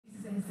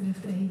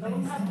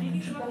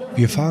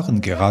Wir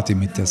fahren gerade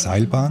mit der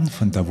Seilbahn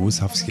von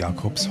Davos aufs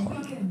Jakobshorn.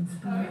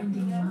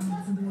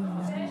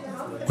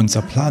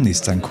 Unser Plan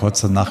ist ein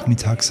kurzer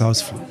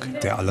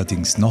Nachmittagsausflug, der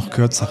allerdings noch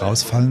kürzer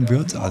ausfallen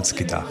wird als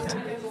gedacht.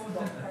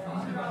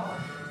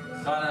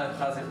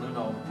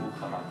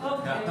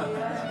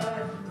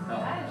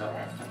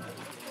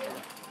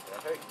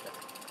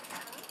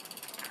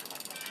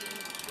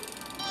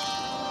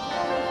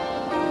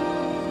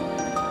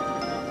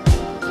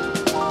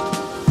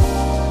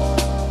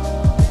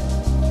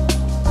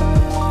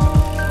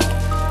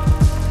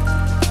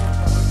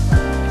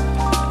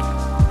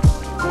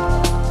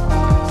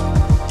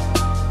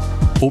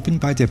 Oben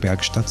bei der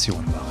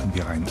Bergstation machen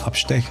wir einen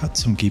Abstecher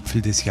zum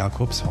Gipfel des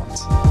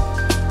Jakobshorns.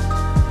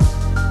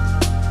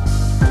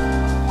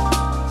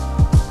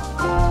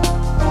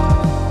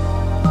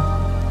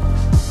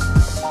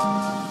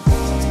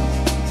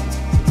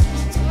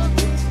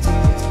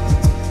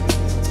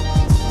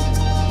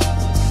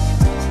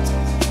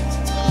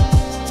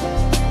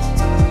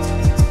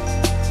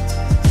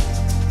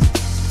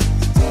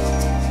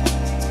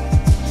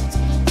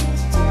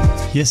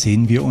 Hier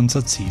sehen wir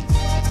unser Ziel.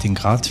 Den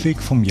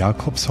Radweg vom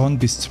Jakobshorn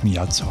bis zum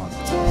JATZHORN.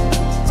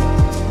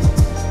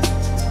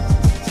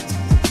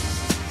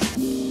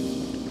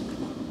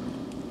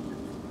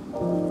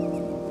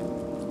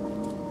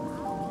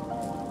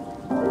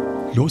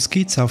 Los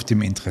geht's auf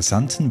dem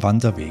interessanten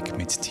Wanderweg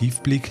mit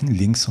Tiefblicken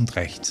links und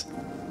rechts.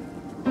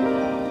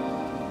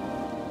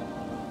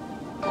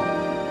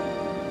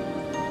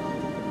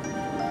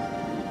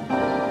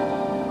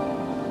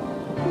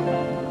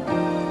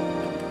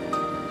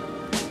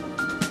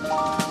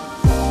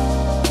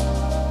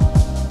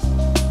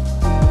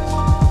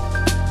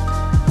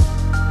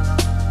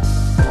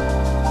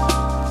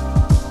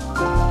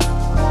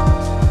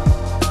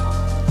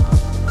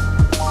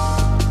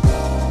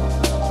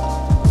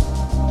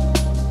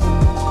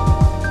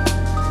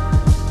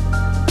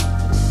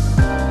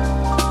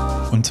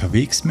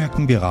 Unterwegs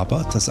merken wir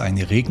aber, dass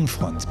eine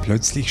Regenfront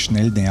plötzlich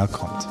schnell näher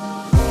kommt.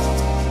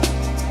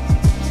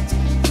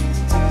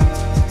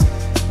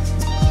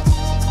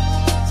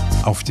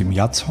 Auf dem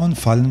JATZHORN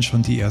fallen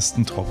schon die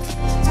ersten Tropfen.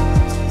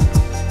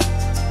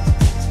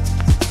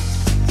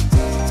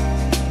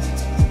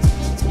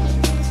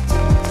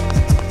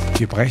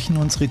 Wir brechen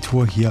unsere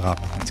Tour hier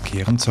ab und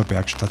kehren zur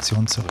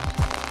Bergstation zurück.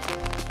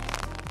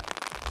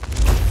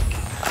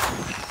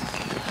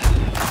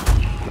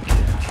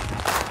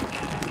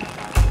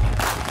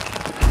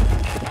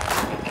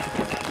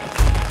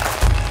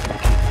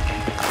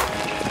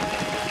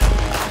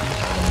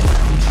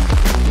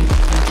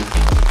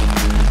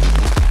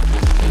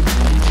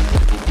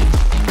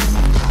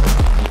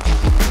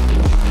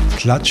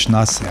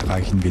 Klatschnass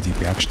erreichen wir die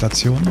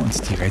Bergstation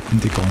und die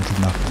rettende Gondel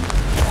nach unten.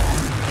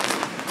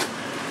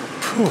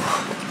 Puh.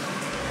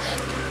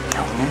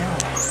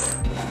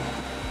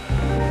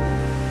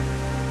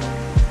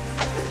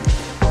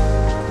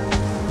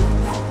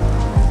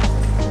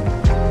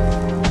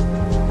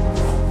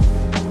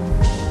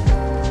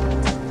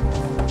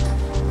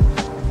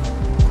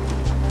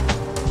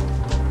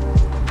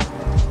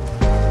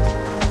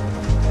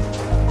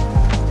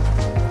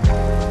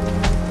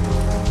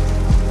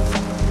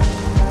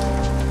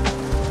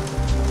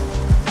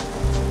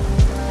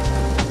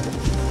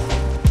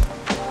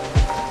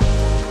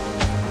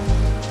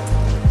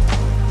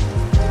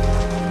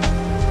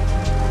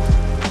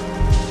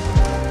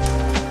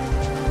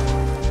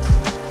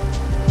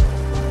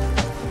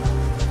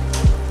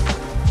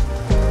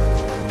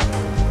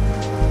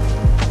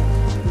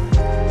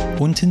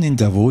 Unten in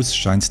Davos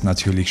scheint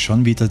natürlich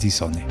schon wieder die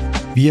Sonne.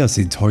 Wir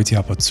sind heute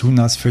aber zu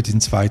nass für den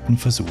zweiten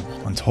Versuch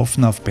und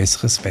hoffen auf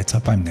besseres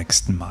Wetter beim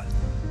nächsten Mal.